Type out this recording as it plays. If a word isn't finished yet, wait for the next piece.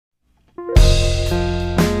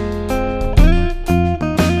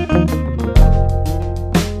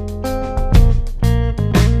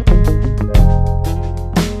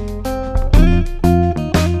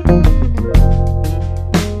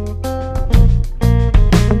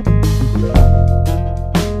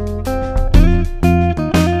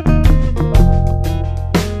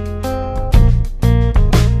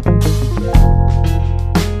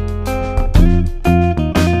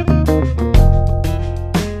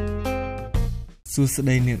សួស្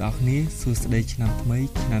តីអ្នកនរគ្នាសួស្តីឆ្នាំថ្មី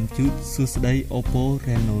ឆ្នាំជូតសួស្តី OPPO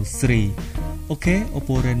Reno3 អូខេ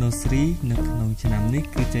OPPO Reno3 នៅក្នុងឆ្នាំនេះ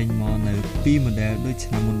គឺចេញមកនៅពីរ model ដូច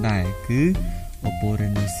ឆ្នាំមុនដែរគឺ OPPO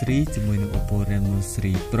Reno3 ជាមួយនឹង OPPO Reno3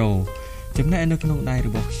 Pro ចំណែកនៅក្នុងដៃរ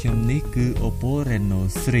បស់ខ្ញុំនេះគឺ OPPO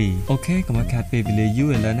Reno3 អូខេកុំឲ្យខាតពេលវេលាយូរ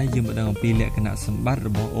ឥឡូវនេះយើងមកដឹងអំពីលក្ខណៈសម្បត្តិរ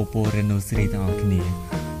បស់ OPPO Reno3 ទាំងអស់គ្នា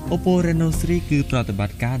OPPO Reno3 គឺប្រតិប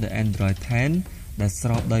ត្តិការដោយ Android 10 ដែលស្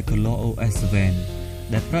របដោយ Color OS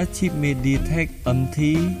 7 ដែលប្រើ chip MediaTek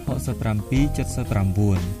MT6779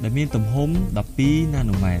 ដែលមានទំហំ12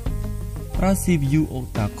 nanomètre ប្រើ CPU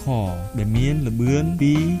octa-core ដែលមានល្បឿន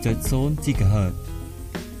 2.0 GHz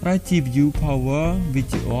ប្រើ GPU Power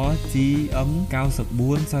VGA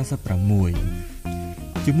GM9446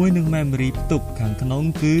 ជាមួយនឹង memory ផ្ទុកខាងក្នុង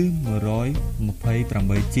គឺ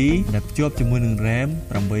 128G ដែលភ្ជាប់ជាមួយនឹង RAM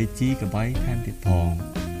 8GB ថែមទៀតផង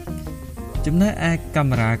ចំណែកឯកា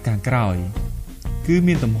មេរ៉ាខាងក្រោយគឺ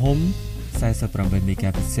មានទំហំ 48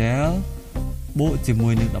 megapixel បូកជាមួ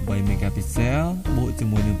យនឹង 13 megapixel បូកជា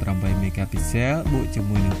មួយនឹង 8 megapixel បូកជា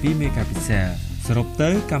មួយនឹង 2 megapixel សរុបទៅ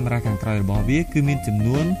កាមេរ៉ាខាងក្រោយរបស់វាគឺមានចំ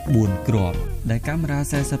នួន 4 គ្រាប់ដែលកាមេរ៉ា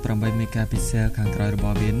 48 megapixel ខាងក្រោយរប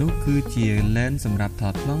ស់វានោះគឺជា lens សម្រាប់ថ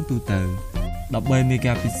តប្លង់ទូទៅ 13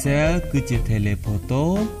 megapixel គឺជា telephoto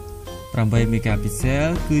 8 megapixel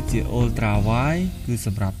គឺជា ultra wide គឺស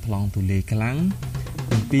ម្រាប់ប្លង់ទូលាយខ្លាំង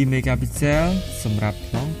និង2 megapixel សម្រាប់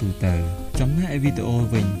ប្លង់ទូទៅចំណែកឯវីដេអូ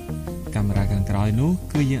វិញកាមេរ៉ាខាងក្រោយនោះ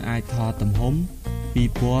គឺយើងអាចថតទំហំ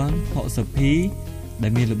 2060p ដែ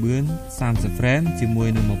លមានល្បឿន 30 frame ជាមួយ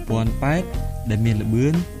នឹង 1080 ដែលមានល្បឿ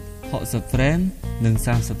ន 60 frame និង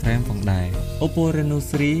 30 frame ផងដែរ OPPO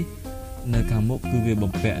Reno3 នៅខាងមុខគឺវា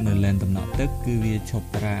បំពាក់នៅ lens តំណក់ទឹកគឺវាឈប់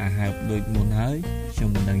ប្រើអាហើបដូចមុនហើយខ្ញុំ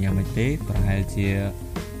មិនដឹងយ៉ាងម៉េចទេប្រហែលជា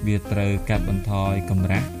វាត្រូវកាត់បន្ថយកម្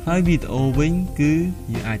រាស់ហើយវីដេអូវិញគឺ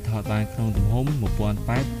យើងអាចថតបានក្នុងទំហំ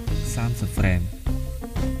 1080 30 frame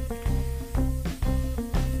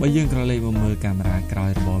បើយើងក្រឡេកមកមើលកាមេរ៉ាក្រោយ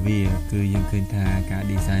របស់វាគឺយើងឃើញថាការ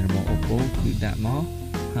design របស់ OPPO គឺដាក់មក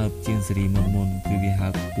ហើបជាងស៊េរីមុនគឺវាហើ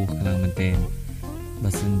បខ្ពស់ខ្លាំងមែនទែន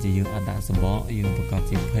បើសិនជាយើងអត់ដាក់សម្បកយើងប្រកាស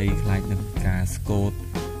ជាភ័យខ្លាចនឹងការស្កូត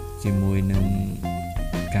ជាមួយនឹង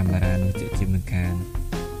កាមេរ៉ានោះជាមិនខាន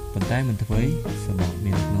ប៉ុន្តែមិនធ្វើសម្បក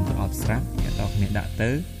មានក្នុងប្រអប់ស្រាប់អ្នកតោះគ្នាដាក់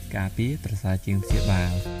ទៅការពារប្រសើរជាងព្យាបា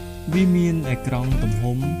លវាមានអេក្រង់ទំ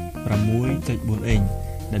ហំ 6.4 អ៊ីន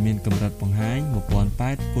ដែលមានកម្រិតបង្ហាញ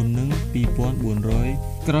 1080 គុណនឹង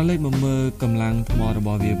 2400 ក្រឡេកមកមើលកម្លាំងថ្មរប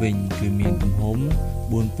ស់វាវិញគឺមានទំហំ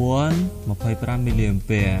 4025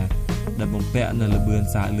 mAh ដែលបំពាក់នៅល្បឿន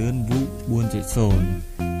សាកលឿន VOOC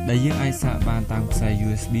 4.0 ដែលយើងអាចសាកបានតាមខ្សែ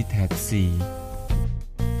USB Type C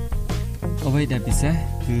អ្វីដែលពិសេស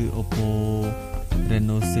គឺ OPPO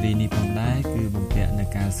Reno3 នេះផងដែរគឺបំពាក់នៅ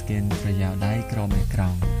ការ scan ប្រយោលដៃក្រោមអេក្រ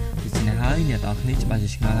ង់ដូច្នេះហើយអ្នកនរគ្នាច្បាស់ជា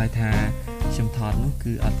ឆ្ងល់ហើយថាខ្ញុំថតនោះ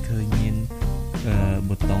គឺអត់ឃើញមាន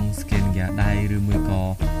ប៊ូតុង scan ប្រយោលដៃឬមួយក៏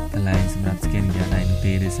កន្លែងសម្រាប់ scan ប្រយោលដៃនោះ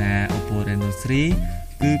ទេដោយសារ OPPO Reno3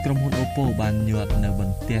 គឺក្រុមហ៊ុន OPPO បានញាត់នៅប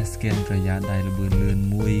ន្ទះ scan ប្រយោលដៃល្បឿនលឿន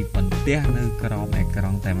មួយបន្ទះនៅក្រោមអេក្រ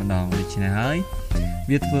ង់តែម្ដងដូច្នេះហើយ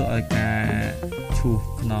វាធ្វើឲ្យការឈូស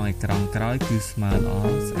ខ្នងអេក្រង់ក្រោយគឺស្មើល្អ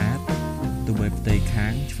ស្អាតទោះបីផ្ទៃខា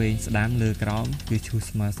ងឆ្វេងស្ដាំលើក្រោមគឺឈូស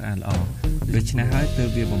ស្មើស្អាតល្អដូច្នេះហើយទើប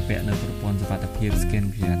វាបំពាក់នៅប្រព័ន្ធសុវត្ថិភាព scan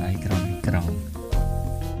ប្រយោលដៃក្រោមអេក្រង់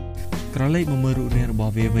ក្រឡេកមកមើលរូបរាងរប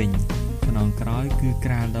ស់វាវិញខ្នងក្រោយគឺ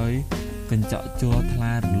ក្រាលដោយកញ្ចក់ជ័រថ្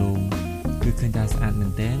លារលោងគឺឃើញថាស្អាតមែ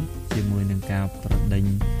នទែនជាមួយនឹងការប្រដេញ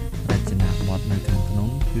រចនាបថនៅខាងក្នុង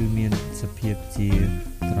គឺមានសភាពជា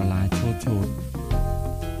ក្រឡាឈោត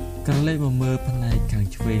ក្រឡេកមកមើលផ្នែកខាង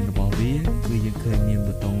ឆ្វេងរបស់វាគឺយើងឃើញមាន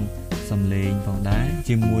ប៊ូតុងសំឡេងផងដែរ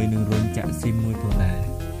ជាមួយនឹងរុញចាក់ SIM មួយផងដែរ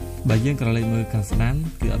បើយើងក្រឡេកមើលខាងស្ដាំ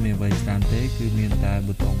គឺអត់មានអ្វីច្រើនទេគឺមានតែ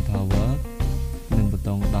ប៊ូតុង power និងប៊ូ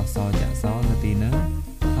តុងដោះសចាក់សនៅទីនោះ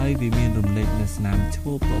ហើយវាមានរំលេចនៅស្នាមឈ្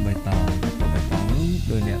មោះពណ៌បៃតងនោះ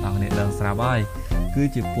ដោយអ្នកនរគ្នាដឹងស្រាប់ហើយគឺ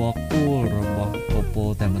ជាពណ៌គោលរបស់ OPPO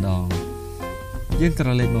តែម្ដងយើងក្រ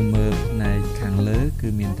ឡេកមកមើលផ្នែកខាងលើគឺ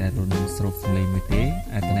មានតែរុនស្រូបសំឡេងមួយទេឯ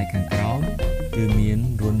ផ្នែកខាងក្រោមគឺមាន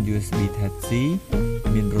រុន USB Type C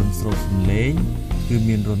មានរុនស្រូបសំឡេងគឺ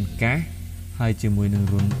មានរុនកាសហើយជាមួយនឹង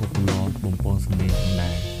រុនឧបករណ៍បំពងសំឡេងផង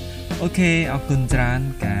ដែរអូខេអរគុណច្រើន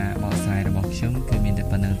ការបកស្រាយរបស់ខ្ញុំគឺមានតែ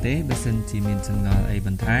ប៉ុណ្្នឹងទេបើសិនជាមានចម្ងល់អីប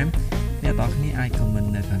ន្ថែមអ្នកនរគ្នាអាច comment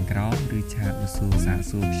នៅខាងក្រោមឬឆាតមកសួរសាក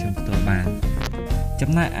សួរខ្ញុំផ្ទាល់បាន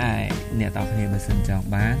ចំណែកឯអ្នកនរគ្នាបើសិនចង់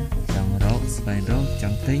បានចង់រកស្វែងរកច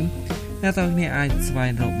ង់ទិញអ្នកនរគ្នាអាចស្វែង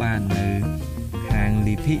រកបាននៅហាង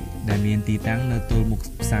លីភិដែលមានទីតាំងនៅទល់មុខ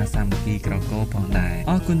ផ្សារសាមគ្គីក្រកោផងដែរ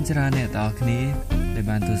អរគុណច្រើនអ្នកនរគ្នាដែល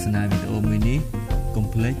បានទស្សនាវីដេអូមួយនេះកុំ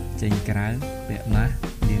ភ្លេចចេញក្រៅពាក់ម៉ាស់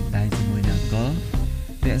លាងដៃជាមួយនឹងអល់កុល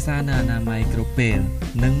សារនៅអនាម័យគ្រប់ពេល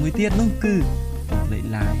និងមួយទៀតនោះគឺកុំភ្លេច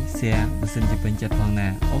like share បើសិនជាពេញចិត្តផងណា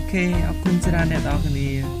អូខេអរគុណច្រើនអ្នកទាំងអស់គ្នា